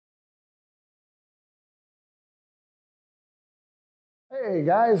Hey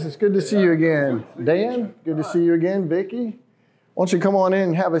guys, it's good to see you again. Dan, good to see you again. Vicki, why don't you come on in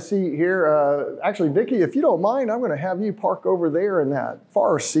and have a seat here? Actually, Vicki, if you don't mind, I'm going to have you park over there in that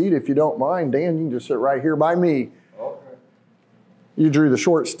far seat if you don't mind. Dan, you can just sit right here by me. Okay. You drew the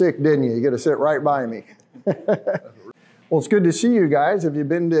short stick, didn't you? You got to sit right by me. Well, it's good to see you guys. Have you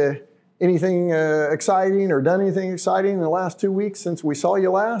been to anything exciting or done anything exciting in the last 2 weeks since we saw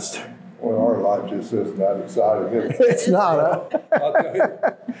you last? Well, our life just isn't that exciting. It's not, huh? I'll tell you,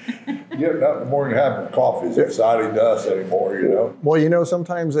 getting up in the morning and having coffee is exciting to us anymore, you know. Well, you know,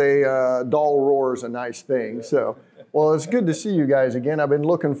 sometimes a dull roar is a nice thing. So, well, it's good to see you guys again. I've been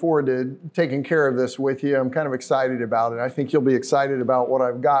looking forward to taking care of this with you. I'm kind of excited about it. I think you'll be excited about what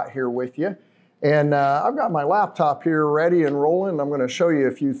I've got here with you. And I've got my laptop here ready and rolling. I'm going to show you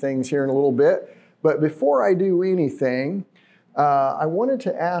a few things here in a little bit. But before I do anything, I wanted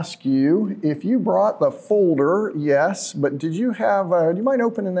to ask you if you brought the folder. Yes, but did you have, do you mind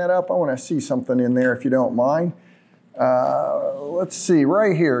opening that up? I want to see something in there if you don't mind. Let's see,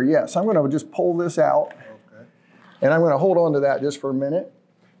 right here. Yes, I'm going to just pull this out. Okay. And I'm going to hold on to that just for a minute.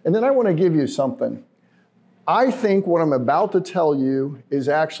 And then I want to give you something. I think what I'm about to tell you is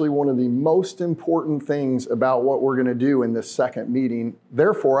actually one of the most important things about what we're going to do in this second meeting.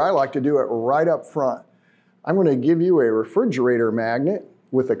 Therefore, I like to do it right up front. I'm going to give you a refrigerator magnet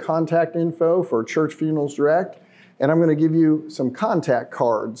with the contact info for Church Funerals Direct, and I'm going to give you some contact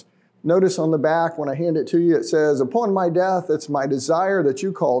cards. Notice on the back when I hand it to you, it says, "Upon my death, it's my desire that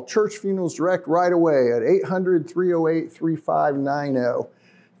you call Church Funerals Direct right away at 800-308-3590.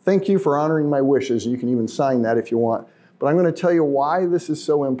 Thank you for honoring my wishes." You can even sign that if you want. But I'm going to tell you why this is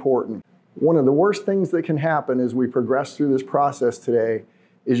so important. One of the worst things that can happen as we progress through this process today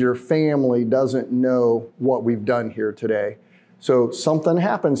is your family doesn't know what we've done here today. So something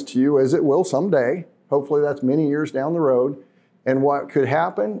happens to you, as it will someday. Hopefully that's many years down the road. And what could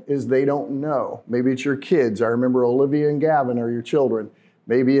happen is they don't know. Maybe it's your kids. I remember Olivia and Gavin are your children.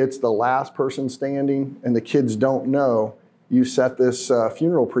 Maybe it's the last person standing and the kids don't know you set this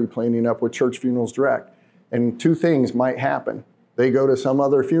funeral pre-planning up with Church Funerals Direct. And two things might happen. They go to some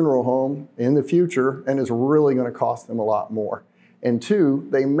other funeral home in the future and it's really going to cost them a lot more. And two,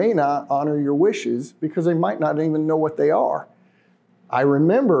 they may not honor your wishes because they might not even know what they are. I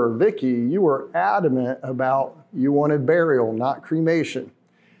remember, Vicki, you were adamant about you wanted burial, not cremation.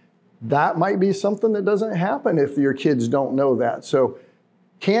 That might be something that doesn't happen if your kids don't know that. So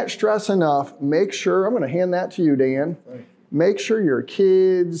can't stress enough, make sure, I'm going to hand that to you, Dan. Make sure your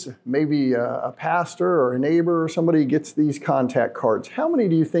kids, maybe a pastor or a neighbor or somebody gets these contact cards. How many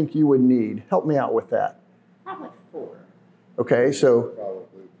do you think you would need? Help me out with that. Probably 4. Okay, so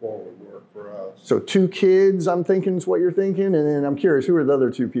Probably 4 would work for us. so 2 kids, I'm thinking is what you're thinking, and then I'm curious, who are the other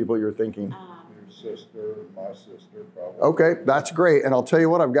 2 people you're thinking? Your sister, my sister, probably. Okay, that's great, and I'll tell you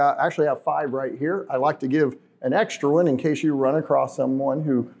what, I've got, actually I have 5 right here. I like to give an extra one in case you run across someone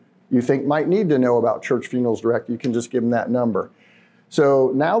who you think might need to know about Church Funerals Direct. You can just give them that number.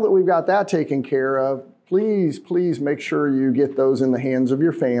 So now that we've got that taken care of, please make sure you get those in the hands of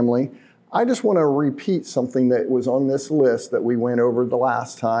your family. I just want to repeat something that was on this list that we went over the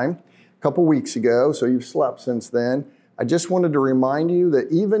last time, a couple weeks ago, so you've slept since then. I just wanted to remind you that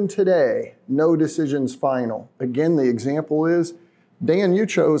even today, no decision's final. Again, the example is, Dan, you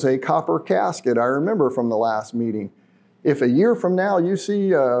chose a copper casket, I remember from the last meeting. If a year from now you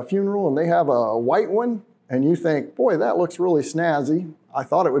see a funeral and they have a white one, and you think, boy, that looks really snazzy. I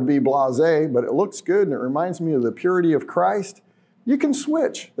thought it would be blasé, but it looks good and it reminds me of the purity of Christ. You can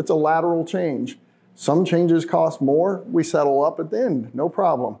switch. It's a lateral change. Some changes cost more. We settle up at the end, no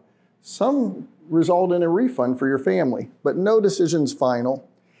problem. Some result in a refund for your family, but no decision's final.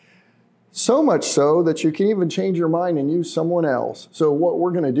 So much so that you can even change your mind and use someone else. So what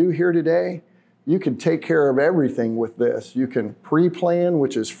we're going to do here today, you can take care of everything with this. You can pre-plan,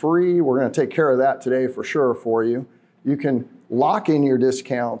 which is free. We're going to take care of that today for sure for you. You can lock in your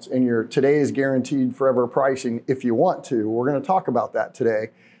discounts and your today's guaranteed forever pricing if you want to. We're going to talk about that today.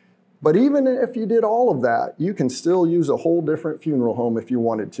 But even if you did all of that, you can still use a whole different funeral home if you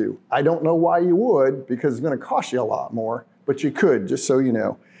wanted to. I don't know why you would, because it's going to cost you a lot more, but you could, just so you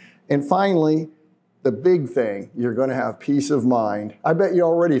know. And finally, the big thing, you're going to have peace of mind. I bet you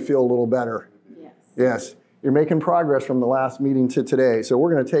already feel a little better. Yes, you're making progress from the last meeting to today. So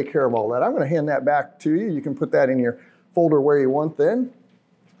we're going to take care of all that. I'm going to hand that back to you. You can put that in your folder where you want then.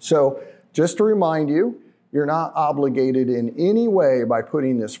 So just to remind you, you're not obligated in any way by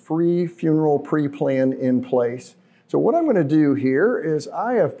putting this free funeral pre-plan in place. So what I'm going to do here is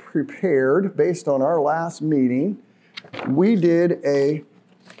I have prepared, based on our last meeting, we did a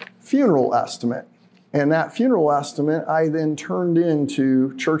funeral estimate. And that funeral estimate, I then turned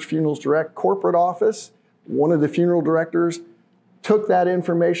into Church Funerals Direct corporate office. One of the funeral directors took that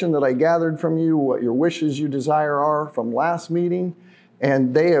information that I gathered from you, what your wishes you desire are from last meeting,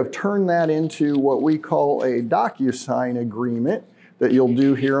 and they have turned that into what we call a DocuSign agreement that you'll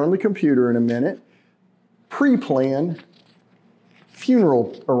do here on the computer in a minute. Pre-plan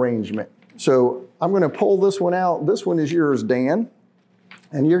funeral arrangement. So I'm going to pull this one out. This one is yours, Dan.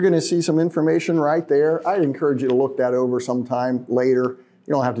 And you're going to see some information right there. I'd encourage you to look that over sometime later.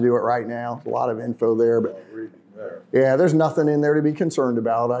 You don't have to do it right now. There's a lot of info there, but yeah, there's nothing in there to be concerned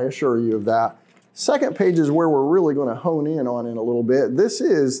about. I assure you of that. Second page is where we're really going to hone in on in a little bit. This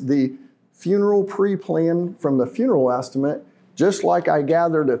is the funeral pre-plan from the funeral estimate. Just like I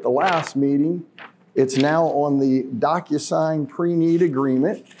gathered at the last meeting, it's now on the DocuSign pre-need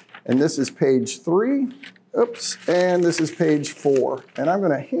agreement. And this is page 3. Oops, and this is page 4. And I'm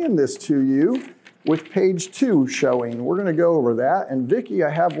going to hand this to you with page 2 showing. We're going to go over that. And Vicki, I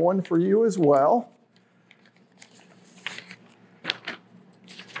have one for you as well.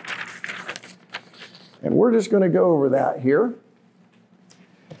 And we're just going to go over that here.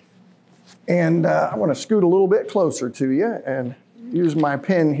 And I want to scoot a little bit closer to you and use my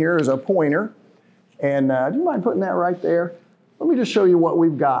pen here as a pointer. And do you mind putting that right there? Let me just show you what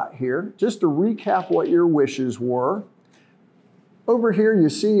we've got here, just to recap what your wishes were. Over here you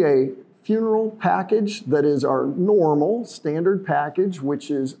see a funeral package that is our normal standard package, which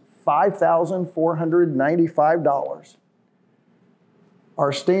is $5,495.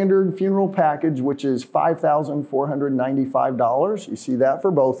 Our standard funeral package, which is $5,495. You see that for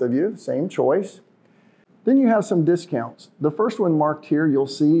both of you, same choice. Then you have some discounts. The first one marked here you'll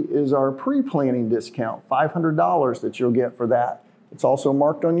see is our pre-planning discount, $500 that you'll get for that. It's also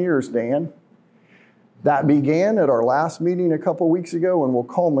marked on yours, Dan. That began at our last meeting a couple weeks ago and will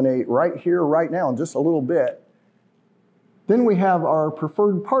culminate right here, right now in just a little bit. Then we have our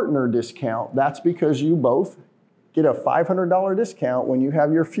preferred partner discount. That's because you both get a $500 discount when you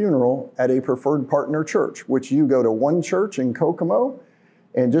have your funeral at a preferred partner church, which you go to one church in Kokomo.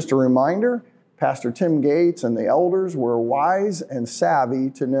 And just a reminder, Pastor Tim Gates and the elders were wise and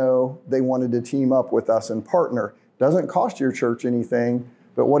savvy to know they wanted to team up with us and partner. Doesn't cost your church anything,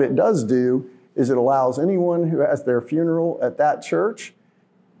 but what it does do is it allows anyone who has their funeral at that church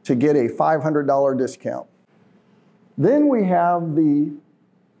to get a $500 discount. Then we have the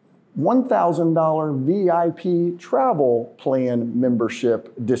 $1,000 VIP travel plan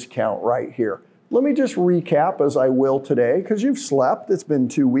membership discount right here. Let me just recap as I will today, because you've slept. It's been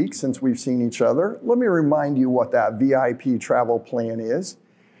 2 weeks since we've seen each other. Let me remind you what that VIP travel plan is.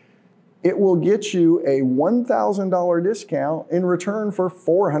 It will get you a $1,000 discount in return for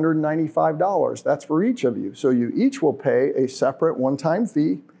 $495. That's for each of you. So you each will pay a separate one-time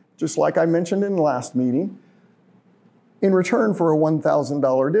fee, just like I mentioned in the last meeting, in return for a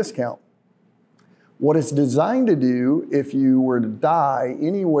 $1,000 discount. What it's designed to do, if you were to die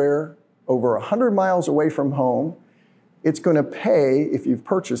anywhere over 100 miles away from home, it's going to pay, if you've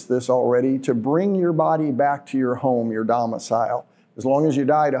purchased this already, to bring your body back to your home, your domicile. As long as you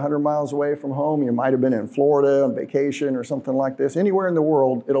died 100 miles away from home, you might have been in Florida on vacation or something like this, anywhere in the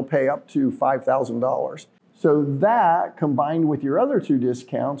world, it'll pay up to $5,000. So that, combined with your other 2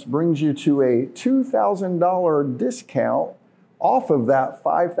 discounts, brings you to a $2,000 discount off of that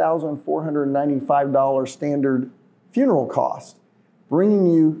 $5,495 standard funeral cost, bringing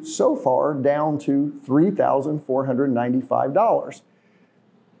you so far down to $3,495.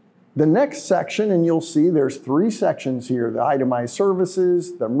 The next section, and you'll see there's 3 sections here, the itemized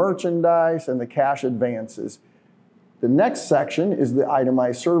services, the merchandise, and the cash advances. The next section is the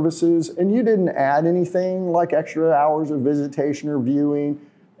itemized services, and you didn't add anything like extra hours of visitation or viewing.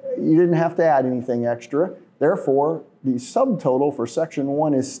 You didn't have to add anything extra. Therefore, the subtotal for section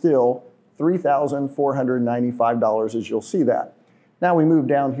 1 is still $3,495, as you'll see that. Now we move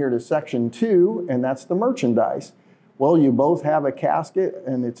down here to section 2, and that's the merchandise. Well, you both have a casket,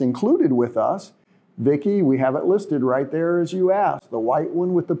 and it's included with us. Vicki, we have it listed right there as you asked, the white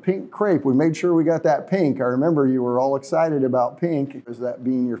one with the pink crepe. We made sure we got that pink. I remember you were all excited about pink, as that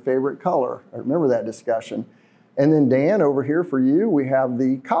being your favorite color. I remember that discussion. And then Dan, over here for you, we have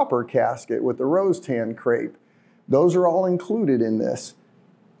the copper casket with the rose tan crepe. Those are all included in this.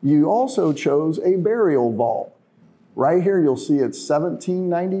 You also chose a burial vault. Right here, you'll see it's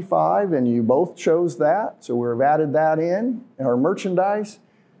 $17.95, and you both chose that. So we've added that in our merchandise.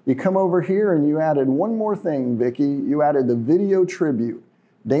 You come over here and you added one more thing, Vicki. You added the video tribute.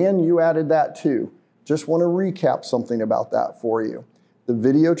 Dan, you added that too. Just want to recap something about that for you. The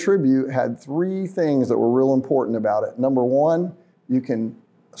video tribute had 3 things that were real important about it. Number 1, you can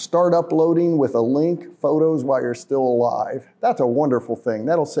start uploading with a link photos while you're still alive. That's a wonderful thing.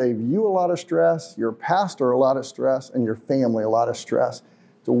 That'll save you a lot of stress, your pastor a lot of stress, and your family a lot of stress.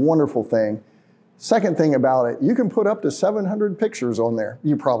 It's a wonderful thing. Second thing about it, you can put up to 700 pictures on there.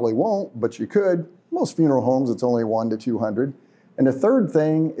 You probably won't, but you could. Most funeral homes, it's only 1 to 200. And the third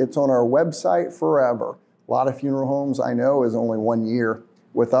thing, it's on our website forever. A lot of funeral homes I know is only 1 year.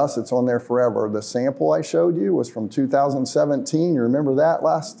 With us, it's on there forever. The sample I showed you was from 2017. You remember that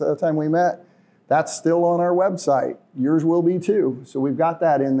last time we met? That's still on our website. Yours will be too. So we've got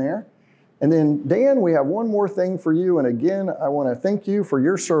that in there. And then, Dan, we have one more thing for you. And again, I want to thank you for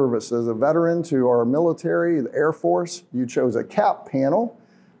your service as a veteran to our military, the Air Force. You chose a CAP panel,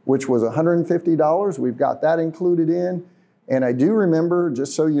 which was $150. We've got that included in. And I do remember,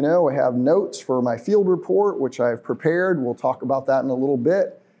 just so you know, I have notes for my field report, which I've prepared. We'll talk about that in a little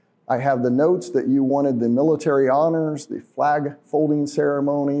bit. I have the notes that you wanted the military honors, the flag folding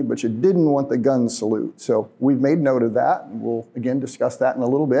ceremony, but you didn't want the gun salute. So we've made note of that, and we'll again discuss that in a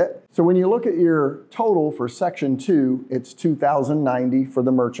little bit. So when you look at your total for Section 2, it's $2,090 for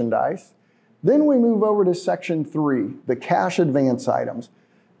the merchandise. Then we move over to Section 3, the cash advance items.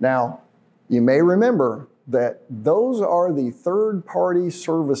 Now, you may remember that those are the third-party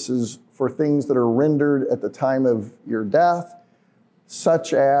services for things that are rendered at the time of your death,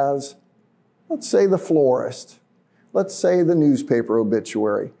 such as, let's say, the florist, let's say the newspaper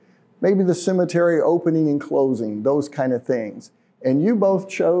obituary, maybe the cemetery opening and closing, those kind of things. And you both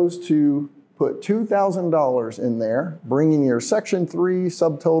chose to put $2,000 in there, bringing your Section 3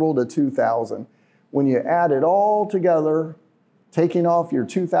 subtotal to $2,000. When you add it all together, taking off your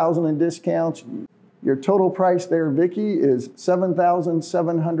 $2,000 in discounts, your total price there, Vicki, is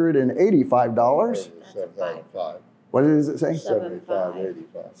 $7,785. $7,585. What does it say? $7,585.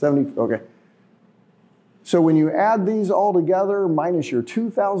 70, okay. So when you add these all together, minus your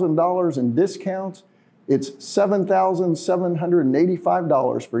 $2,000 in discounts, it's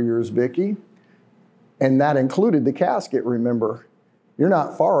 $7,785 for yours, Vicki. And that included the casket, remember. You're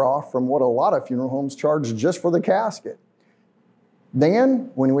not far off from what a lot of funeral homes charge just for the casket.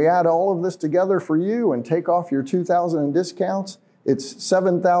 Dan, when we add all of this together for you and take off your $2,000 in discounts, it's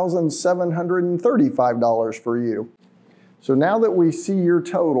 $7,735 for you. So now that we see your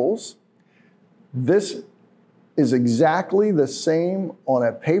totals, this is exactly the same on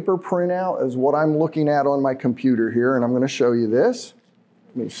a paper printout as what I'm looking at on my computer here, and I'm going to show you this.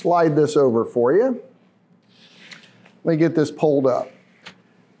 Let me slide this over for you. Let me get this pulled up.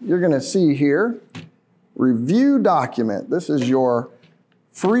 You're going to see here, review document. This is your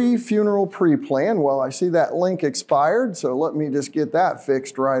free funeral pre-plan. Well, I see that link expired, so let me just get that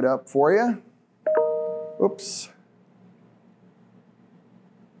fixed right up for you. Oops.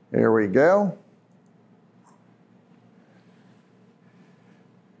 There we go.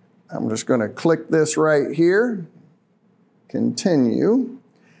 I'm just going to click this right here, continue,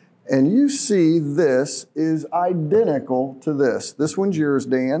 and you see this is identical to this. This one's yours,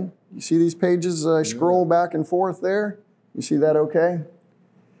 Dan. You see these pages as I scroll back and forth there? You see that okay?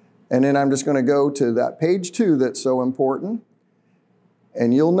 And then I'm just going to go to that page 2 that's so important.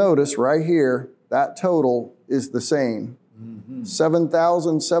 And you'll notice right here, that total is the same.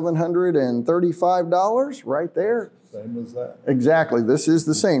 $7,735 right there. Same as that. Exactly, this is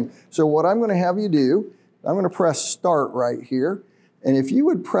the same. So what I'm going to have you do, I'm going to press start right here. And if you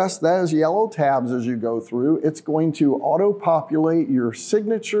would press those yellow tabs as you go through, it's going to auto-populate your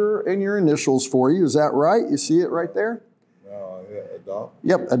signature and your initials for you. Is that right? You see it right there? Yeah, adopt.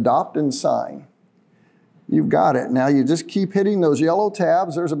 Yep, adopt and sign. You've got it. Now you just keep hitting those yellow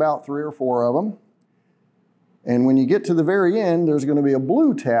tabs. There's about 3 or 4 of them. And when you get to the very end, there's going to be a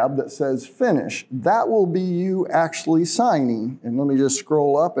blue tab that says finish. That will be you actually signing. And let me just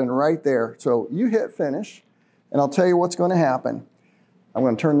scroll up and right there. So you hit finish, and I'll tell you what's going to happen. I'm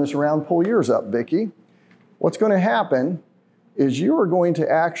going to turn this around, pull yours up, Vicki. What's going to happen is you are going to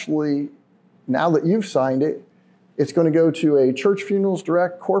actually, now that you've signed it, it's going to go to a Church Funerals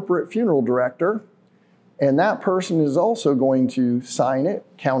Direct corporate funeral director, and that person is also going to sign it,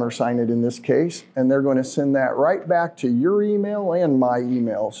 countersign it in this case, and they're going to send that right back to your email and my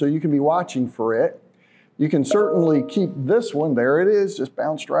email, so you can be watching for it. You can certainly keep this one, there it is, just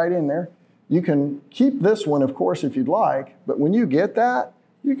bounced right in there. You can keep this one, of course, if you'd like, but when you get that,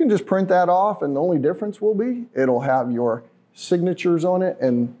 you can just print that off, and the only difference will be it'll have your signatures on it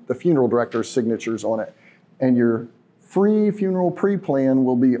and the funeral director's signatures on it. And your free funeral pre-plan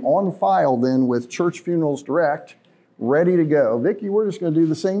will be on file then with Church Funerals Direct, ready to go. Vicki, we're just going to do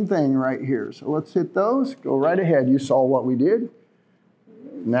the same thing right here. So let's hit those. Go right ahead. You saw what we did.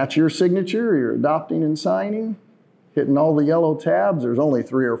 And that's your signature. You're adopting and signing. hitting all the yellow tabs. There's only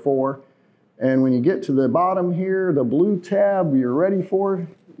 3 or 4. And when you get to the bottom here, the blue tab you're ready for,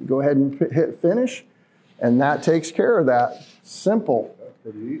 you go ahead and hit finish. And that takes care of that. Simple. That's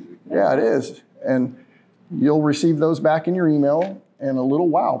pretty easy. Yeah, it is. And you'll receive those back in your email in a little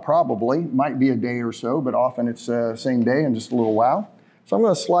while, probably. Might be a day or so, but often it's same day and just a little while. So I'm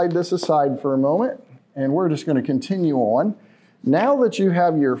going to slide this aside for a moment, and we're just going to continue on. Now that you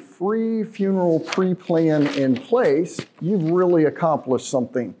have your free funeral pre-plan in place, you've really accomplished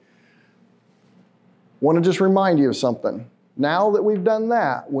something. Want to just remind you of something. Now that we've done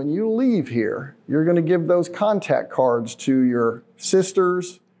that, when you leave here, you're going to give those contact cards to your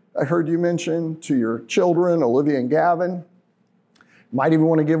sisters, I heard you mention, to your children, Olivia and Gavin. Might even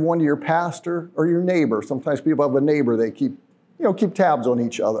want to give one to your pastor or your neighbor. Sometimes people have a neighbor, they keep tabs on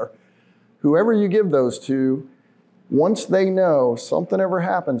each other. Whoever you give those to, once they know something ever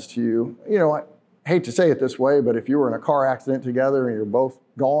happens to you, I hate to say it this way, but if you were in a car accident together and you're both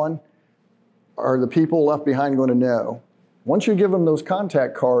gone, are the people left behind going to know? Once you give them those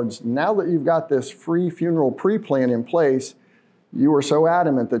contact cards, now that you've got this free funeral pre-plan in place, you were so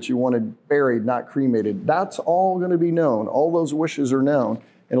adamant that you wanted buried, not cremated. That's all going to be known. All those wishes are known.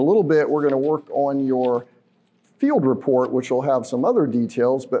 In a little bit, we're going to work on your field report, which will have some other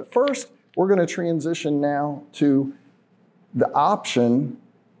details. But first, we're going to transition now to the option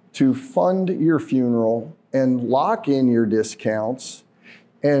to fund your funeral and lock in your discounts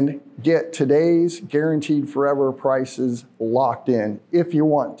and get today's guaranteed forever prices locked in if you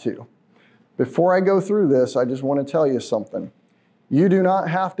want to. Before I go through this, I just want to tell you something. You do not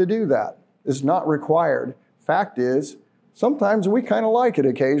have to do that. It's not required. Fact is, sometimes we kind of like it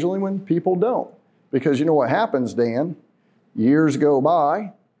occasionally when people don't. Because you know what happens, Dan? Years go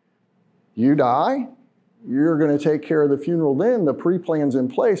by, you die, you're going to take care of the funeral then, the pre-plan's in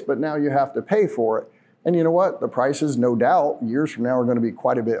place, but now you have to pay for it. And you know what? The prices, no doubt, years from now are going to be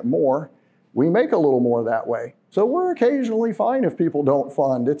quite a bit more. We make a little more that way. So we're occasionally fine if people don't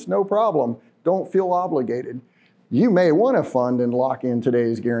fund. It's no problem. Don't feel obligated. You may want to fund and lock in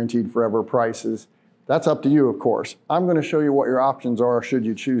today's guaranteed forever prices. That's up to you, of course. I'm going to show you what your options are should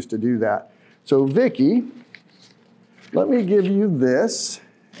you choose to do that. So Vicki, let me give you this,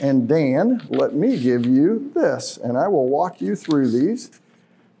 and Dan, let me give you this, and I will walk you through these.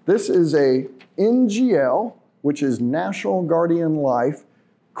 This is a NGL, which is National Guardian Life,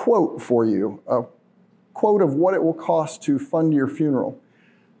 quote for you, a quote of what it will cost to fund your funeral.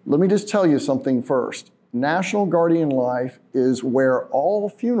 Let me just tell you something first. National Guardian Life is where all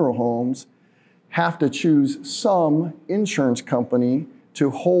funeral homes have to choose some insurance company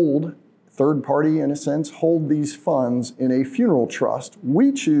to hold, third party in a sense, hold these funds in a funeral trust.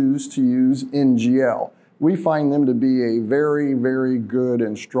 We choose to use NGL. We find them to be a very, very good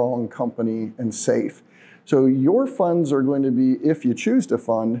and strong company and safe. So your funds are going to be, if you choose to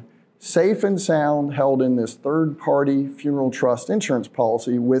fund, safe and sound, held in this third-party funeral trust insurance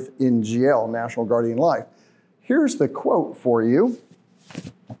policy with NGL, National Guardian Life. Here's the quote for you.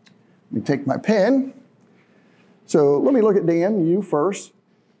 Let me take my pen. So let me look at Dan, you first.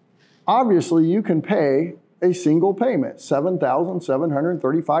 Obviously, you can pay a single payment,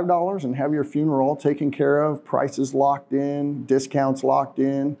 $7,735, and have your funeral all taken care of, prices locked in, discounts locked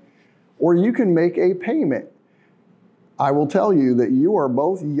in, or you can make a payment. I will tell you that you are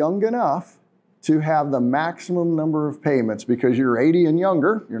both young enough to have the maximum number of payments because you're 80 and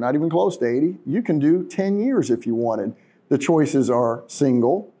younger, you're not even close to 80, you can do 10 years if you wanted. The choices are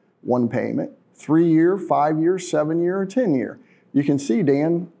single, one payment, 3-year, 5-year, 7-year, or 10-year. You can see,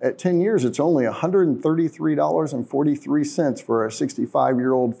 Dan, at 10 years, it's only $133.43 for a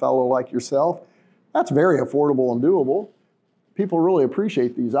 65-year-old fellow like yourself. That's very affordable and doable. People really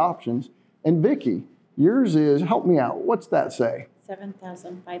appreciate these options. And Vicki, yours is, help me out, what's that say?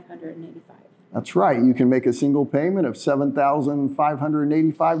 $7,585. That's right. You can make a single payment of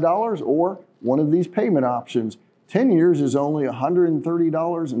 $7,585 or one of these payment options. 10 years is only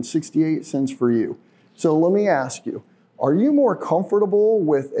 $130.68 for you. So let me ask you, are you more comfortable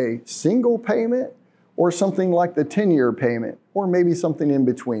with a single payment or something like the 10-year payment or maybe something in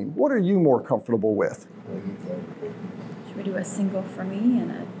between? What are you more comfortable with? Should we do a single for me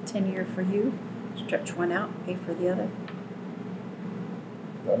and a 10-year for you? Stretch one out, pay for the other.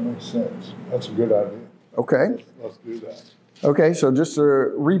 That makes sense. That's a good idea. Okay. Let's do that. Okay, so just to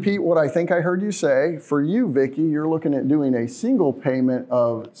repeat what I think I heard you say, for you, Vicki, you're looking at doing a single payment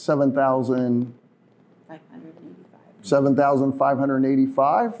of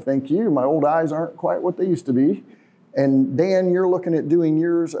 $7,585. Thank you. My old eyes aren't quite what they used to be. And Dan, you're looking at doing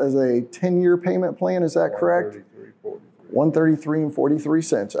yours as a 10-year payment plan, is that correct?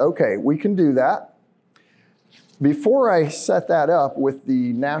 $133.43. Okay, we can do that. Before I set that up with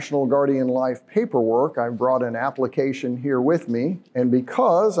the National Guardian Life paperwork, I brought an application here with me. And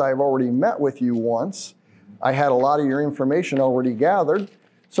because I've already met with you once, I had a lot of your information already gathered.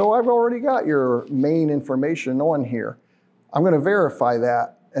 So I've already got your main information on here. I'm going to verify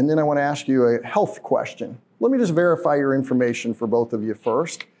that, and then I want to ask you a health question. Let me just verify your information for both of you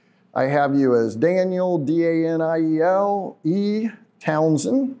first. I have you as Daniel, Daniel E.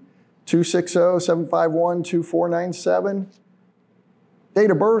 Townsend, 260-751-2497.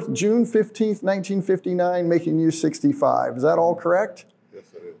 Date of birth, June 15th, 1959, making you 65. Is that all correct? Yes,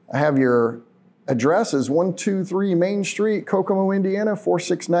 it is. I have your address as 123 Main Street, Kokomo, Indiana,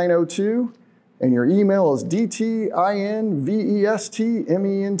 46902. And your email is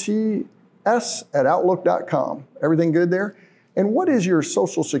dtinvestments@outlook.com. Everything good there? And what is your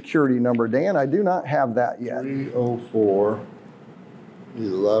social security number, Dan? I do not have that yet.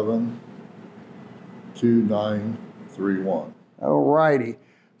 304-11-2931. All righty.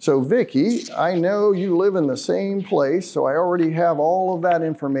 So Vicki, I know you live in the same place, so I already have all of that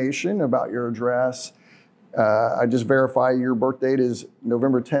information about your address. I just verify your birth date is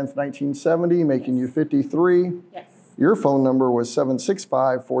November 10th, 1970, making you 53. Yes. Your phone number was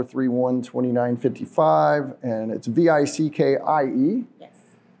 765-431-2955, and it's VICKIE. Yes.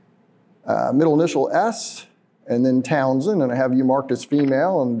 Middle initial S, and then Townsend, and I have you marked as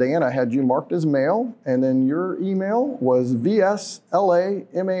female, and Dan, I had you marked as male, and then your email was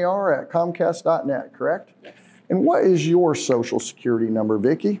vslamar@comcast.net, correct? Yes. And what is your social security number,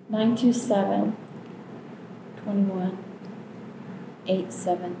 Vicki?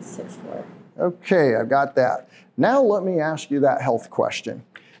 927-21-8764. Okay, I've got that. Now let me ask you that health question.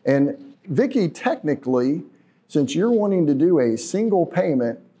 And Vicki, technically, since you're wanting to do a single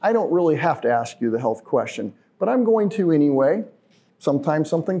payment, I don't really have to ask you the health question, but I'm going to anyway. Sometimes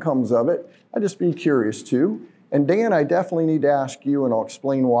something comes of it. I'd just be curious too. And Dan, I definitely need to ask you, and I'll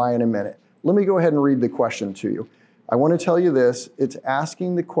explain why in a minute. Let me go ahead and read the question to you. I want to tell you this, it's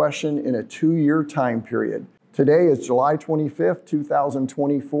asking the question in a 2-year time period. Today is July 25th,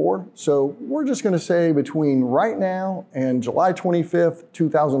 2024. So we're just going to say between right now and July 25th,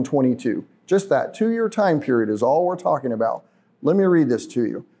 2022. Just that 2-year time period is all we're talking about. Let me read this to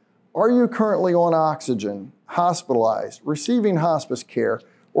you. Are you currently on oxygen, hospitalized, receiving hospice care,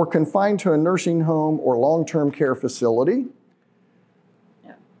 or confined to a nursing home or long-term care facility?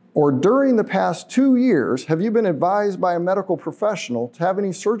 No. Or during the past 2 years, have you been advised by a medical professional to have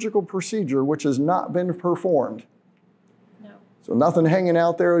any surgical procedure which has not been performed? No. So nothing hanging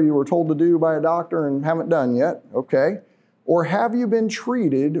out there you were told to do by a doctor and haven't done yet, okay? Or have you been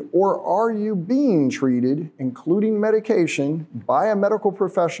treated, or are you being treated, including medication, by a medical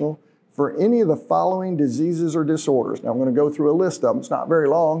professional for any of the following diseases or disorders? Now I'm going to go through a list of them. It's not very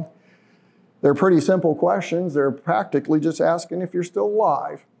long. They're pretty simple questions. They're practically just asking if you're still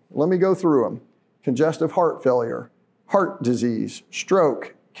alive. Let me go through them. Congestive heart failure, heart disease,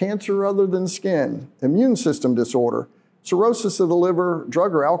 stroke, cancer other than skin, immune system disorder, cirrhosis of the liver,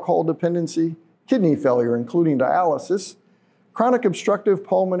 drug or alcohol dependency, kidney failure, including dialysis, chronic obstructive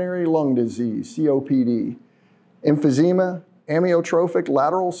pulmonary lung disease, COPD, emphysema, amyotrophic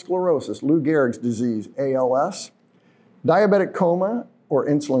lateral sclerosis, Lou Gehrig's disease, ALS, diabetic coma or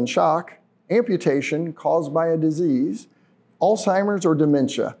insulin shock, amputation caused by a disease, Alzheimer's or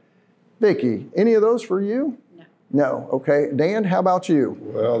dementia. Vicki, any of those for you? No. No, okay. Dan, how about you?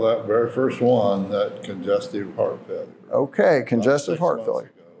 Well, that very first one, that congestive heart failure. Okay, congestive About 6 heart months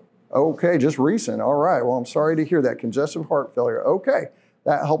failure. ago. Okay, just recent. All right. Well, I'm sorry to hear that. Congestive heart failure. Okay,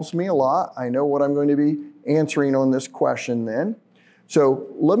 that helps me a lot. I know what I'm going to be answering on this question then. So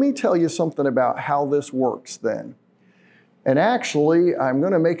let me tell you something about how this works then. And actually, I'm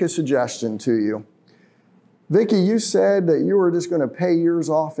going to make a suggestion to you. Vicki, you said that you were just going to pay yours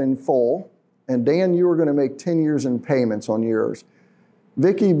off in full, and Dan, you were going to make 10 years in payments on yours.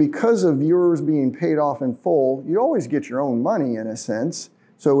 Vicki, because of yours being paid off in full, you always get your own money in a sense.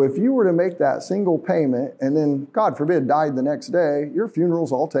 So if you were to make that single payment and then, God forbid, died the next day, your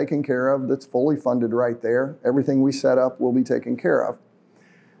funeral's all taken care of. That's fully funded right there. Everything we set up will be taken care of.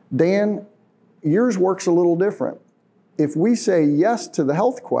 Dan, yours works a little different. If we say yes to the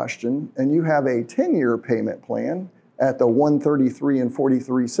health question and you have a 10-year payment plan at the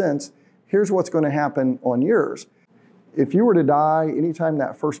 $133.43, here's what's going to happen on yours. If you were to die anytime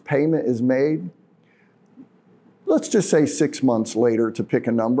that first payment is made, let's just say 6 months later to pick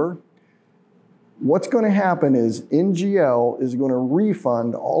a number, what's going to happen is NGL is going to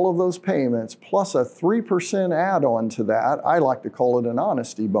refund all of those payments plus a 3% add-on to that. I like to call it an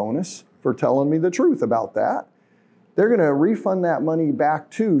honesty bonus for telling me the truth about that. they're going to refund that money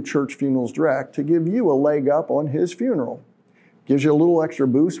back to Church Funerals Direct to give you a leg up on his funeral. Gives you a little extra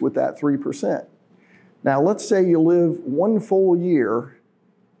boost with that 3%. Now, let's say you live 1 full year,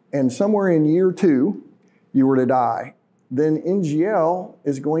 and somewhere in year 2, you were to die. Then NGL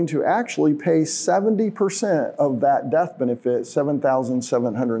is going to actually pay 70% of that death benefit,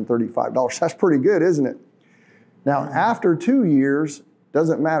 $7,735. That's pretty good, isn't it? Now, after 2 years,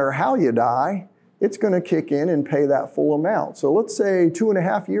 doesn't matter how you die, it's going to kick in and pay that full amount. So let's say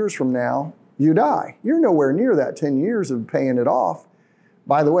 2.5 years from now, you die. You're nowhere near that 10 years of paying it off.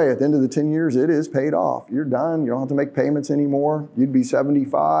 By the way, at the end of the 10 years, it is paid off. You're done. You don't have to make payments anymore. You'd be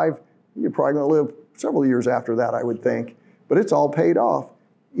 75. You're probably going to live several years after that, I would think. But it's all paid off.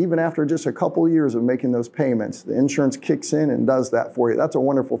 Even after just a couple of years of making those payments, the insurance kicks in and does that for you. That's a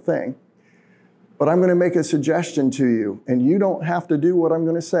wonderful thing. But I'm going to make a suggestion to you, and you don't have to do what I'm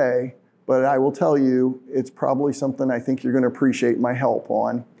going to say, but I will tell you it's probably something I think you're going to appreciate my help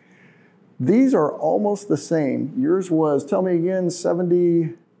on. These are almost the same. Yours was, tell me again,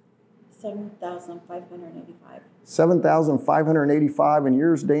 7,585. 7,585, and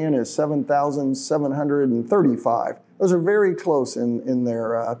yours, Dan, is 7,735. Those are very close in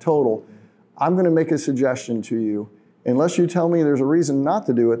their total. I'm going to make a suggestion to you. Unless you tell me there's a reason not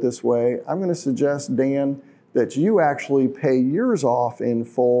to do it this way, I'm going to suggest, Dan, that you actually pay yours off in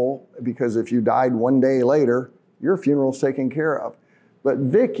full, because if you died 1 day later, your funeral's taken care of. But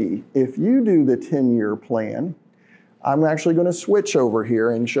Vicki, if you do the 10-year plan, I'm actually going to switch over here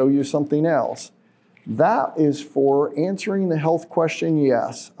and show you something else. That is for answering the health question,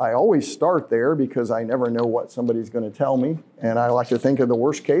 yes. I always start there because I never know what somebody's going to tell me, and I like to think of the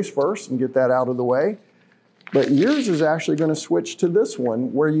worst case first and get that out of the way. But yours is actually going to switch to this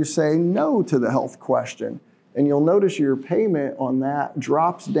one where you say no to the health question. And you'll notice your payment on that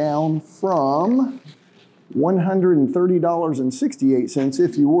drops down from $130.68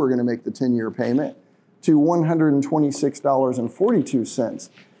 if you were going to make the 10-year payment to $126.42.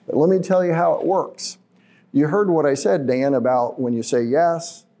 But let me tell you how it works. You heard what I said, Dan, about when you say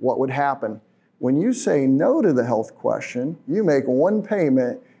yes, what would happen. When you say no to the health question, you make one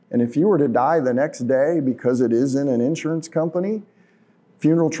payment, and if you were to die the next day because it is in an insurance company,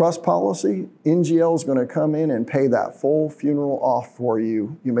 funeral trust policy, NGL is going to come in and pay that full funeral off for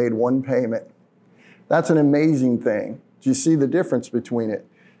you. You made one payment. That's an amazing thing. Do you see the difference between it?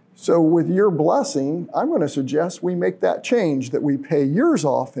 So with your blessing, I'm going to suggest we make that change, that we pay yours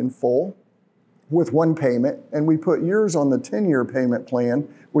off in full with one payment, and we put yours on the 10-year payment plan,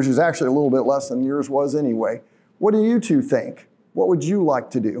 which is actually a little bit less than yours was anyway. What do you two think? What would you like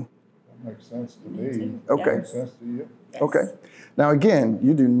to do? That makes sense to me. Okay. Makes sense to you? Yes. Okay. Now again,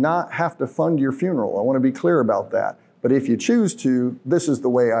 you do not have to fund your funeral. I want to be clear about that. But if you choose to, this is the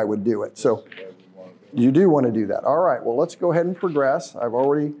way I would do it. So you do want to do that. All right, well, let's go ahead and progress. I've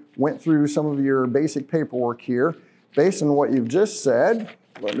already went through some of your basic paperwork here. Based on what you've just said,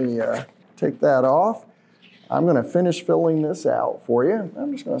 let me take that off. I'm going to finish filling this out for you.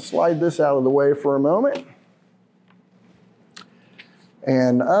 I'm just going to slide this out of the way for a moment.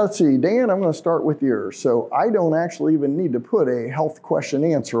 And let's see, Dan, I'm going to start with yours. So I don't actually even need to put a health question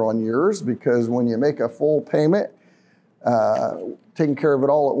answer on yours, because when you make a full payment, taking care of it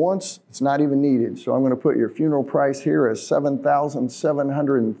all at once, it's not even needed. So I'm going to put your funeral price here as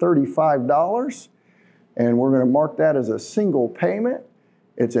 $7,735, and we're going to mark that as a single payment.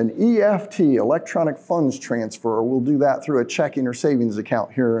 It's an EFT, electronic funds transfer. We'll do that through a checking or savings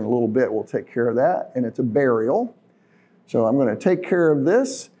account here in a little bit. We'll take care of that, and it's a burial. So I'm going to take care of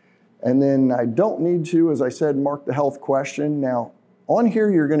this, and then I don't need to, as I said, mark the health question. Now, on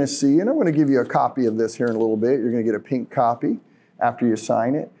here you're going to see, and I'm going to give you a copy of this here in a little bit. You're going to get a pink copy after you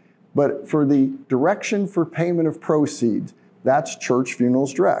sign it. But for the direction for payment of proceeds, that's Church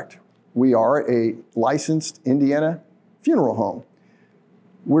Funerals Direct. We are a licensed Indiana funeral home.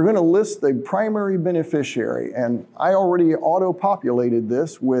 We're going to list the primary beneficiary, and I already auto-populated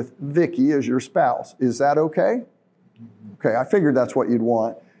this with Vicki as your spouse. Is that okay? Okay, I figured that's what you'd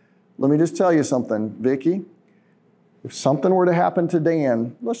want. Let me just tell you something, Vicki. If something were to happen to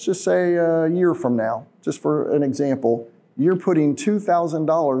Dan, let's just say a year from now, just for an example, you're putting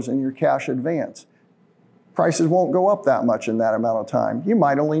 $2,000 in your cash advance. Prices won't go up that much in that amount of time. You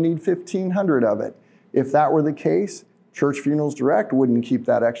might only need $1,500 of it. If that were the case, Church Funerals Direct wouldn't keep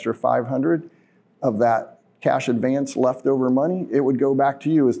that extra $500 of that cash advance leftover money. It would go back to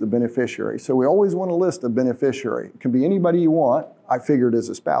you as the beneficiary. So we always want to list a beneficiary. It can be anybody you want. I figured as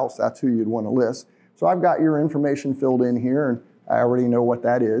a spouse, that's who you'd want to list. So I've got your information filled in here, and I already know what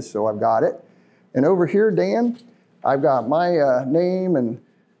that is, so I've got it. And over here, Dan, I've got my name and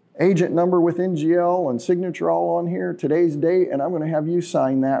agent number with NGL and signature all on here, today's date, and I'm going to have you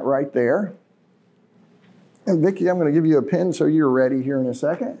sign that right there. And Vicki, I'm going to give you a pen so you're ready here in a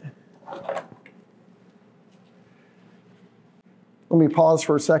second. Let me pause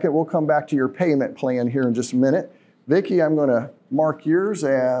for a second. We'll come back to your payment plan here in just a minute. Vicki, I'm going to mark yours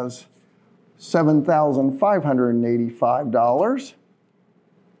as $7,585.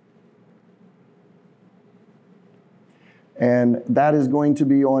 And that is going to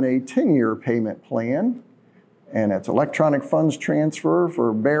be on a 10-year payment plan. And it's electronic funds transfer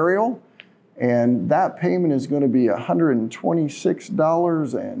for burial. And that payment is going to be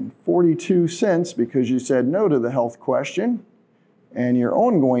 $126.42 because you said no to the health question. And your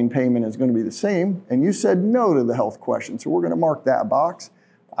ongoing payment is going to be the same. And you said no to the health question. So we're going to mark that box.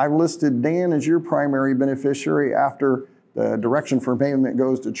 I've listed Dan as your primary beneficiary after the direction for payment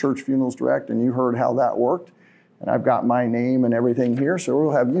goes to Church Funerals Direct, and you heard how that worked. And I've got my name and everything here, so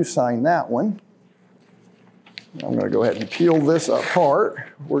we'll have you sign that one. I'm going to go ahead and peel this apart.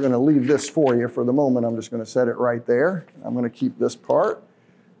 We're going to leave this for you for the moment. I'm just going to set it right there. I'm going to keep this part.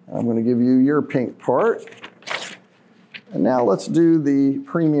 I'm going to give you your pink part. And now let's do the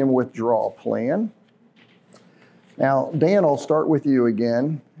premium withdrawal plan. Now, Dan, I'll start with you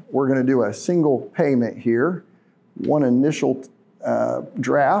again. We're going to do a single payment here, one initial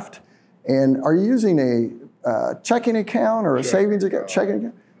draft. And are you using a checking account or a savings account? Checking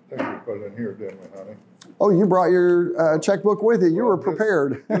account? I think we put it in here, didn't we, honey? Oh, you brought your checkbook with you. You were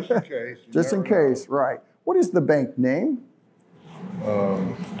prepared. Just in case. Just in case, right. What is the bank name?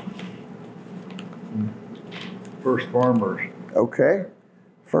 First Farmers. Okay.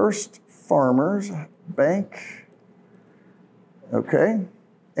 First Farmers Bank. Okay.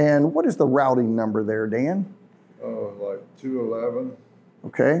 And what is the routing number there, Dan? Like 211.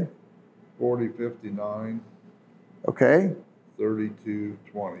 Okay. 4059. Okay.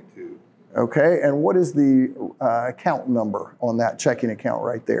 3222. Okay. And what is the account number on that checking account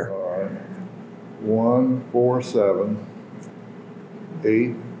right there?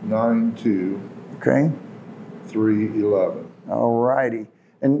 147892. Okay. 311. All righty.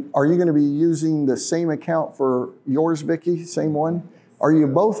 And are you going to be using the same account for yours, Vicki? Same one? Are you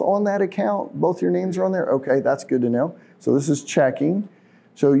both on that account? Both your names are on there? Okay, that's good to know. So this is checking.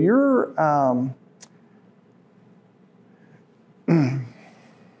 So you're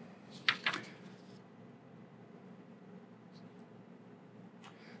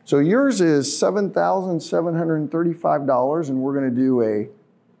so yours is $7,735, and we're going to do a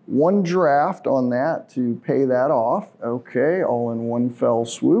one draft on that to pay that off. Okay, all in one fell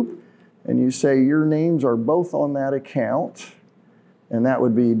swoop. And you say your names are both on that account. And that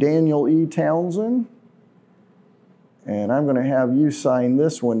would be Daniel E. Townsend. And I'm going to have you sign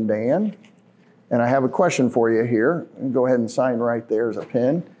this one, Dan. And I have a question for you here. Go ahead and sign right there as a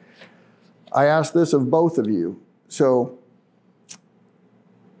pen. I asked this of both of you. So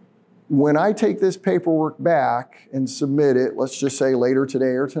when I take this paperwork back and submit it, let's just say later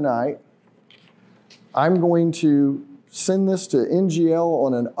today or tonight, I'm going to send this to NGL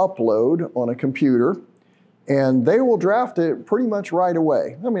on an upload on a computer, and they will draft it pretty much right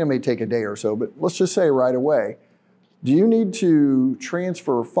away. I mean, it may take a day or so, but let's just say right away. Do you need to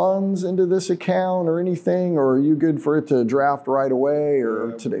transfer funds into this account or anything, or are you good for it to draft right away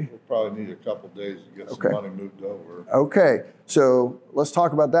or today? We'll probably need a couple days to get some money moved over. Okay, so let's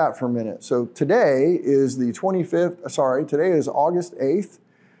talk about that for a minute. So today is the 25th, sorry, today is August 8th.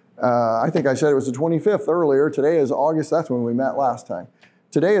 I think I said it was the 25th earlier. Today is August, that's when we met last time.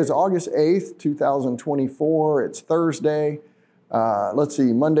 Today is August 8th, 2024. It's Thursday. Let's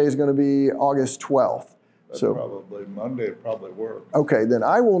see, Monday is going to be August 12th. So probably Monday would probably work. Okay, then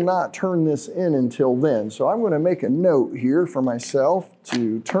I will not turn this in until then. So I'm going to make a note here for myself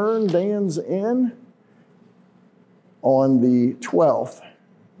to turn Dan's in on the 12th.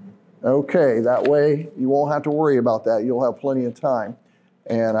 Okay, that way you won't have to worry about that. You'll have plenty of time.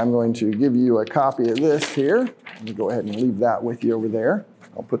 And I'm going to give you a copy of this here. Let me go ahead and leave that with you over there.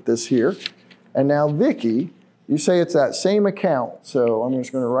 I'll put this here. And now, Vicki, you say it's that same account. So I'm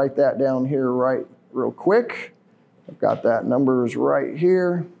just going to write that down here real quick. I've got that numbers right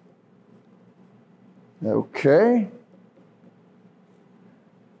here. Okay.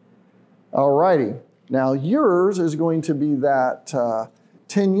 All righty. Now yours is going to be that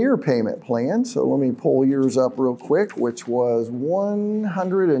 10-year payment plan. So let me pull yours up real quick, which was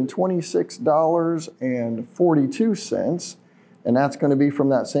 $126.42. And that's going to be from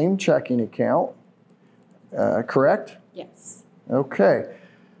that same checking account. Correct? Yes. Okay.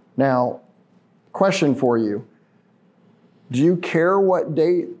 Now, question for you. Do you care what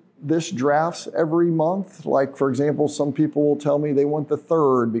date this drafts every month? Like, for example, some people will tell me they want the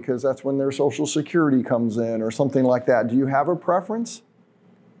 3rd because that's when their Social Security comes in or something like that. Do you have a preference?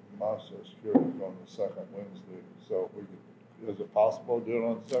 My Social Security's on the 2nd Wednesday, so is it possible to do it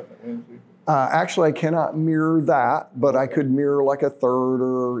on the 2nd Wednesday? Actually, I cannot mirror that, but I could mirror like a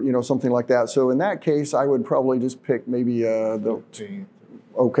 3rd or something like that. So in that case, I would probably just pick maybe the 15th.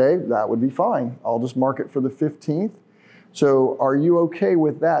 Okay, that would be fine. I'll just mark it for the 15th. So are you okay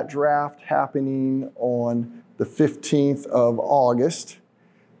with that draft happening on the 15th of August?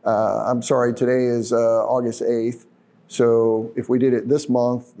 I'm sorry, today is August 8th. So if we did it this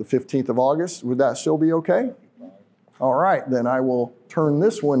month, the 15th of August, would that still be okay? All right, then I will turn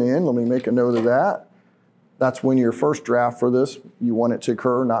this one in. Let me make a note of that. That's when your first draft for this, you want it to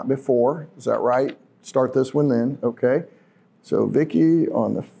occur, not before. Is that right? Start this one then, okay. So Vicki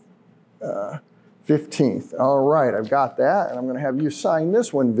on the 15th. All right, I've got that. And I'm going to have you sign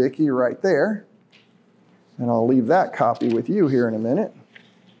this one, Vicki, right there. And I'll leave that copy with you here in a minute.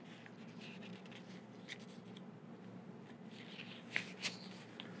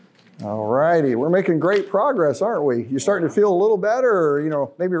 All righty, we're making great progress, aren't we? You're starting to feel a little better,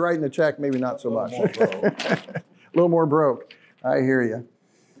 or, maybe writing the check, maybe not so much. A little more broke. I hear you.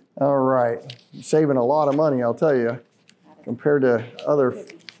 All right, saving a lot of money, I'll tell you, compared to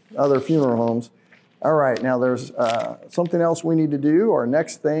other funeral homes. All right, now there's something else we need to do. Our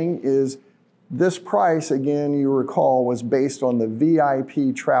next thing is this price, again, you recall, was based on the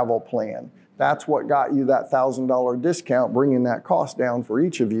VIP travel plan. That's what got you that $1,000 discount, bringing that cost down for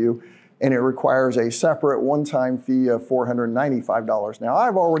each of you. And it requires a separate one-time fee of $495. Now,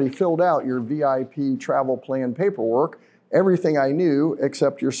 I've already filled out your VIP travel plan paperwork, everything I knew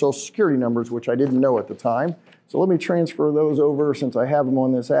except your Social Security numbers, which I didn't know at the time. So let me transfer those over since I have them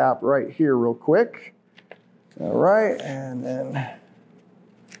on this app right here real quick. All right, and then,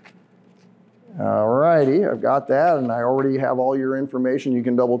 all righty, I've got that, and I already have all your information. You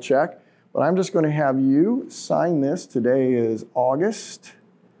can double check. But I'm just going to have you sign this. Today is August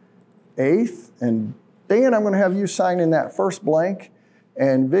 8th. And Dan, I'm going to have you sign in that first blank.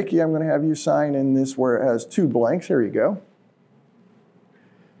 And Vicki, I'm going to have you sign in this where it has 2 blanks. Here you go.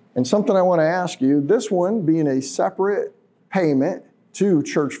 And something I want to ask you, this one being a separate payment to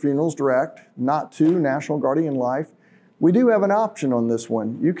Church Funerals Direct, not to National Guardian Life, we do have an option on this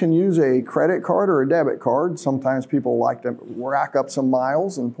one. You can use a credit card or a debit card. Sometimes people like to rack up some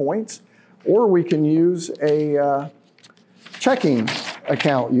miles and points. Or we can use a checking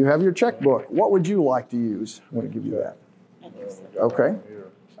account. You have your checkbook. What would you like to use? I'm going to give you that. Okay.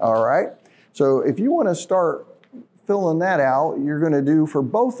 All right. So if you want to start filling that out, you're going to do, for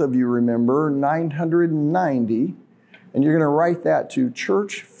both of you, remember, $990. And you're going to write that to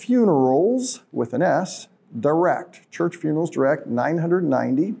Church Funerals, with an S, Direct. Church Funerals Direct,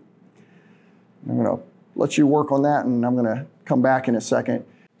 $990. I'm going to let you work on that, and I'm going to come back in a second.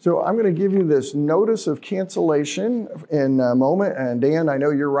 So I'm going to give you this notice of cancellation in a moment. And Dan, I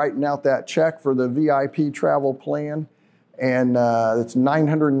know you're writing out that check for the VIP travel plan. And it's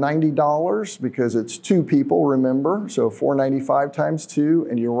 $990 because it's 2 people, remember. So $495 times 2.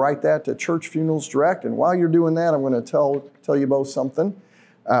 And you write that to Church Funerals Direct. And while you're doing that, I'm going to tell you both something.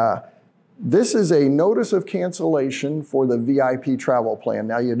 This is a notice of cancellation for the VIP travel plan.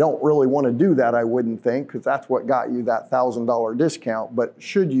 Now, you don't really want to do that, I wouldn't think, because that's what got you that $1,000 discount. But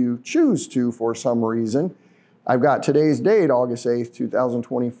should you choose to for some reason, I've got today's date, August 8th,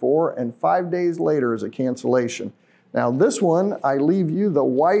 2024, and 5 days later is a cancellation. Now, this one, I leave you the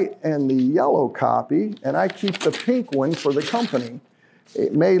white and the yellow copy, and I keep the pink one for the company.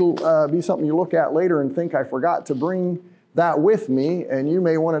 It may be something you look at later and think I forgot to bring that with me, and you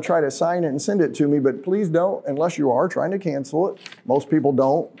may want to try to sign it and send it to me, but please don't unless you are trying to cancel it. Most people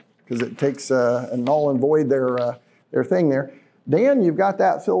don't, because it takes a null and void their thing there. Dan, you've got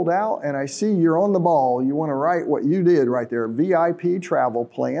that filled out, and I see you're on the ball. You want to write what you did right there, VIP travel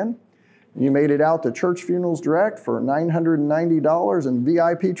plan. You made it out to Church Funerals Direct for $990 and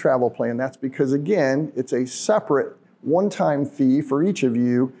VIP travel plan. That's because, again, it's a separate one-time fee for each of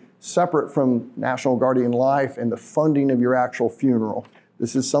you, separate from National Guardian Life and the funding of your actual funeral.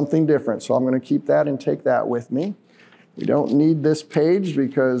 This is something different, so I'm going to keep that and take that with me. We don't need this page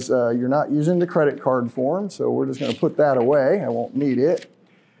because you're not using the credit card form, so we're just going to put that away. I won't need it.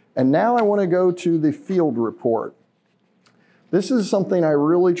 And now I want to go to the field report. This is something I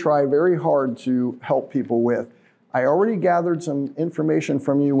really try very hard to help people with. I already gathered some information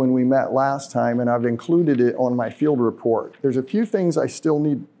from you when we met last time, and I've included it on my field report. There's a few things I still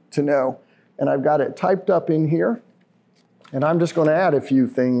need to know, and I've got it typed up in here, and I'm just going to add a few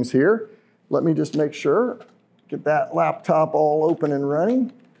things here. Let me just make sure, get that laptop all open and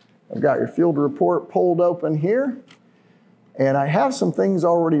running. I've got your field report pulled open here. And I have some things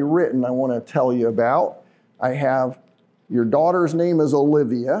already written I want to tell you about. I have your daughter's name is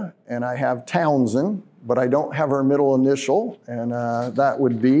Olivia, and I have Townsend, but I don't have her middle initial, and that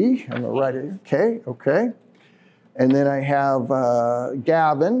would be, I'm going to write it, okay. And then I have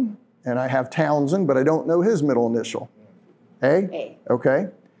Gavin, and I have Townsend, but I don't know his middle initial. A? Okay.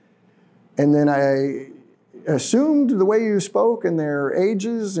 And then I assumed the way you spoke and their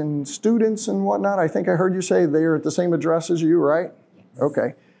ages and students and whatnot, I think I heard you say they're at the same address as you, right? Yes.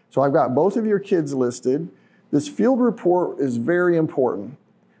 Okay. So I've got both of your kids listed. This field report is very important.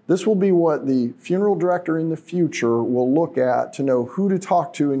 This will be what the funeral director in the future will look at to know who to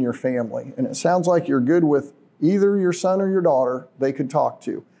talk to in your family. And it sounds like you're good with either your son or your daughter they could talk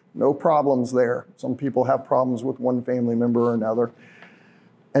to. No problems there. Some people have problems with one family member or another.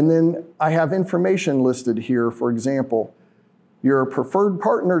 And then I have information listed here. For example, your preferred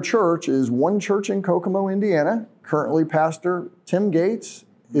partner church is One Church in Kokomo, Indiana. Currently, Pastor Tim Gates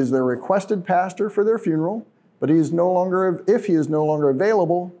is their requested pastor for their funeral, but if he is no longer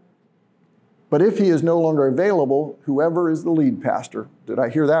available, whoever is the lead pastor. Did I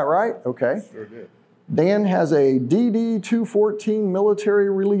hear that right? Okay. Sure did. Dan has a DD 214 military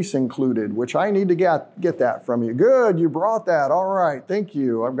release included, which I need to get that from you. Good, you brought that. All right, thank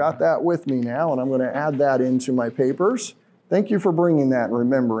you. I've got that with me now, and I'm going to add that into my papers. Thank you for bringing that and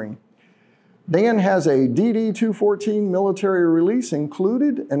remembering. Dan has a DD 214 military release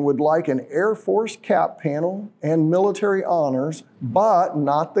included and would like an Air Force cap panel and military honors, but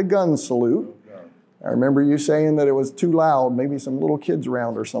not the gun salute. I remember you saying that it was too loud, maybe some little kids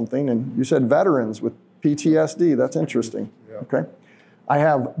around or something, and you said veterans with PTSD. That's interesting. Yeah. Okay.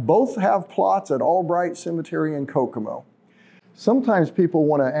 Both have plots at Albright Cemetery in Kokomo. Sometimes people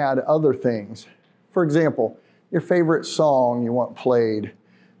want to add other things. For example, your favorite song you want played,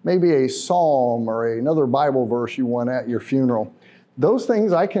 maybe a psalm or another Bible verse you want at your funeral. Those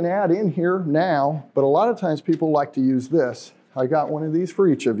things I can add in here now, but a lot of times people like to use this. I got one of these for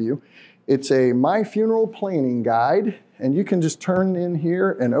each of you. It's a My Funeral Planning Guide, and you can just turn in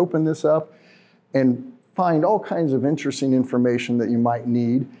here and open this up and find all kinds of interesting information that you might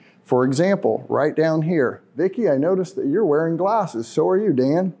need. For example, right down here, Vicki, I noticed that you're wearing glasses. So are you,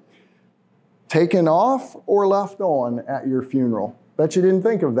 Dan. Taken off or left on at your funeral? Bet you didn't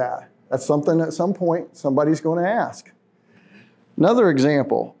think of that. That's something at some point somebody's going to ask. Another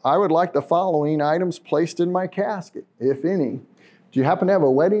example, I would like the following items placed in my casket, if any. Do you happen to have a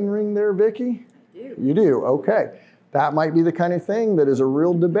wedding ring there, Vicki? I do. You do, okay. That might be the kind of thing that is a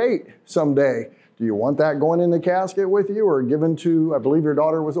real debate someday. Do you want that going in the casket with you or given to, I believe your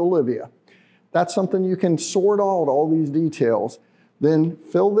daughter was Olivia? That's something you can sort out all these details. Then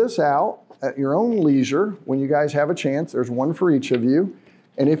fill this out at your own leisure when you guys have a chance. There's one for each of you.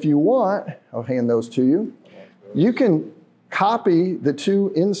 And if you want, I'll hand those to you. You can copy the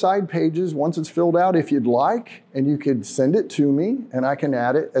two inside pages once it's filled out if you'd like, and you could send it to me and I can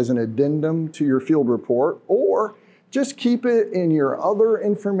add it as an addendum to your field report, or just keep it in your other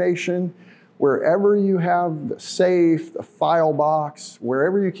information wherever you have the safe, the file box,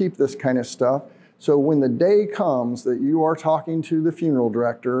 wherever you keep this kind of stuff. So when the day comes that you are talking to the funeral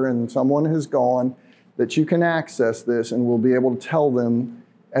director and someone has gone, that you can access this and we'll be able to tell them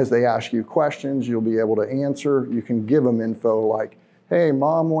as they ask you questions, you'll be able to answer. You can give them info like, hey,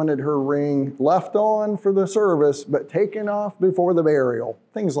 mom wanted her ring left on for the service, but taken off before the burial.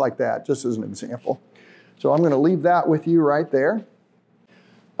 Things like that, just as an example. So I'm going to leave that with you right there.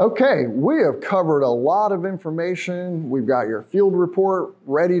 Okay, we have covered a lot of information. We've got your field report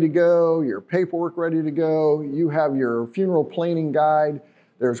ready to go, your paperwork ready to go. You have your funeral planning guide.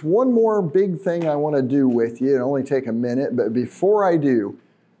 There's one more big thing I want to do with you. It'll only take a minute, but before I do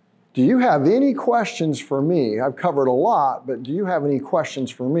you have any questions for me? I've covered a lot, but do you have any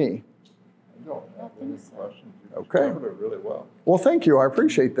questions for me? I don't have any questions. You Okay. covered it really well. Well, thank you. I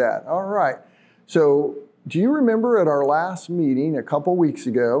appreciate that. All right. So do you remember at our last meeting a couple weeks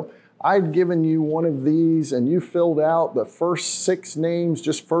ago, I'd given you one of these and you filled out the first 6 names,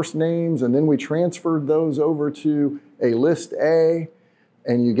 just first names, and then we transferred those over to a list A.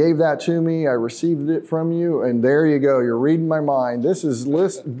 And you gave that to me, I received it from you, and there you go, you're reading my mind. This is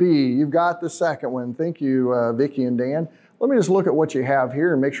list B, you've got the second one. Thank you, Vicki and Dan. Let me just look at what you have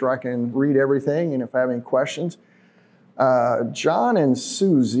here and make sure I can read everything, and if I have any questions. John and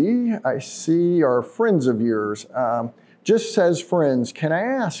Susie, I see, are friends of yours. Just says friends. Can I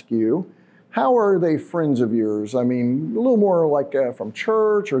ask you, how are they friends of yours? I mean, a little more like from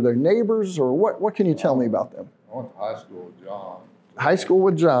church, or they're neighbors, or what can you tell me about them? I went to high school with John. High school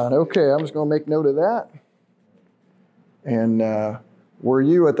with John. Okay, I'm just going to make note of that. And Were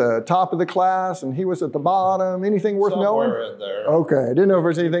you at the top of the class and he was at the bottom? Anything worth knowing? Somewhere in there. Okay, I didn't know if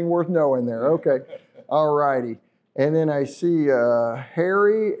there's anything worth knowing there. Okay, all righty. And then I see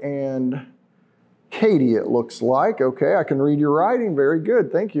Harry and Katie, it looks like. Okay, I can read your writing. Very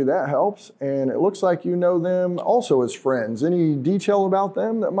good. Thank you. That helps. And it looks like you know them also as friends. Any detail about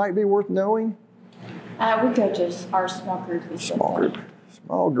them that might be worth knowing? We go to our small group. Small group.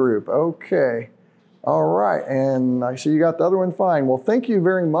 Small group. Okay. All right. And I see you got the other one fine. Well, thank you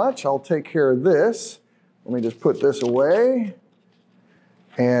very much. I'll take care of this. Let me just put this away.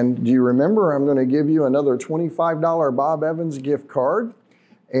 And do you remember I'm going to give you another $25 Bob Evans gift card.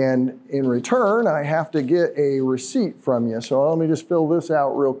 And in return, I have to get a receipt from you. So let me just fill this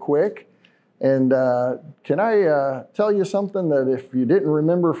out real quick. And can I tell you something that if you didn't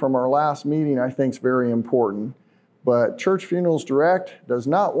remember from our last meeting, I think is very important. But Church Funerals Direct does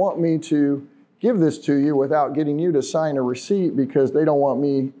not want me to give this to you without getting you to sign a receipt because they don't want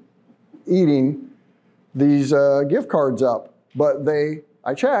me eating these gift cards up. But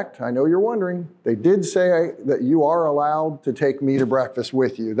I checked, I know you're wondering, they did say that you are allowed to take me to breakfast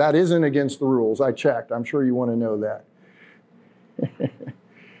with you. That isn't against the rules. I checked. I'm sure you want to know that.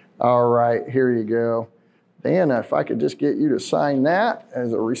 All right, here you go. Dan, if I could just get you to sign that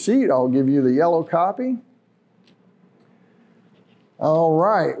as a receipt, I'll give you the yellow copy. All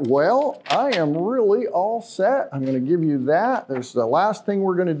right, well, I am really all set. I'm going to give you that. There's the last thing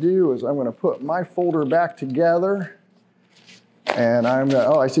we're going to do is I'm going to put my folder back together. And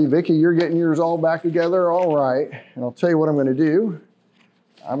I see Vicki, you're getting yours all back together. All right, and I'll tell you what I'm going to do.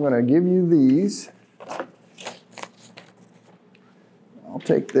 I'm going to give you these. I'll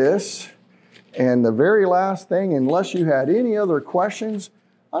take this. And the very last thing, unless you had any other questions,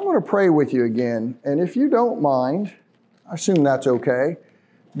 I'm going to pray with you again. And if you don't mind, I assume that's okay.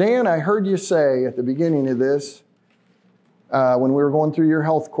 Dan, I heard you say at the beginning of this, when we were going through your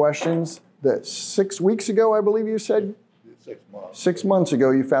health questions, that 6 weeks ago, I believe you said? 6 months. 6 months ago,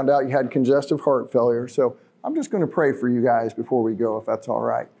 you found out you had congestive heart failure. So I'm just going to pray for you guys before we go, if that's all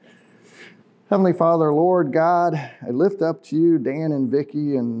right. Heavenly Father, Lord God, I lift up to you Dan and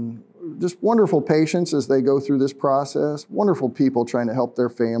Vicki and just wonderful patients as they go through this process, wonderful people trying to help their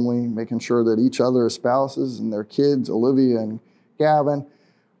family, making sure that each other as spouses and their kids, Olivia and Gavin,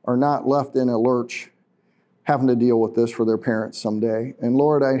 are not left in a lurch having to deal with this for their parents someday. And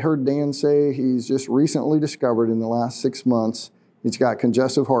Lord, I heard Dan say he's just recently discovered in the last 6 months he's got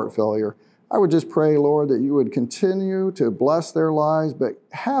congestive heart failure. I would just pray, Lord, that you would continue to bless their lives, but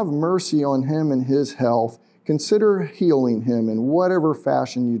have mercy on him and his health. Consider healing him in whatever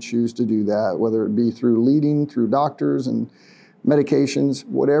fashion you choose to do that, whether it be through leading, through doctors and medications.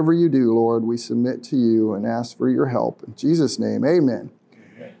 Whatever you do, Lord, we submit to you and ask for your help. In Jesus' name, amen.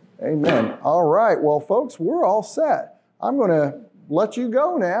 Amen. Amen. All right. Well, folks, we're all set. I'm going to let you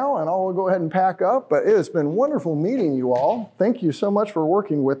go now, and I'll go ahead and pack up. But it has been wonderful meeting you all. Thank you so much for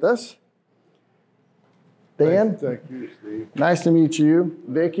working with us. Dan? Thank you, Steve. Nice to meet you.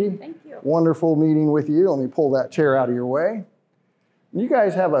 Vicki? Thank you. Wonderful meeting with you. Let me pull that chair out of your way. You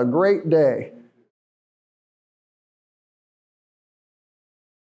guys have a great day.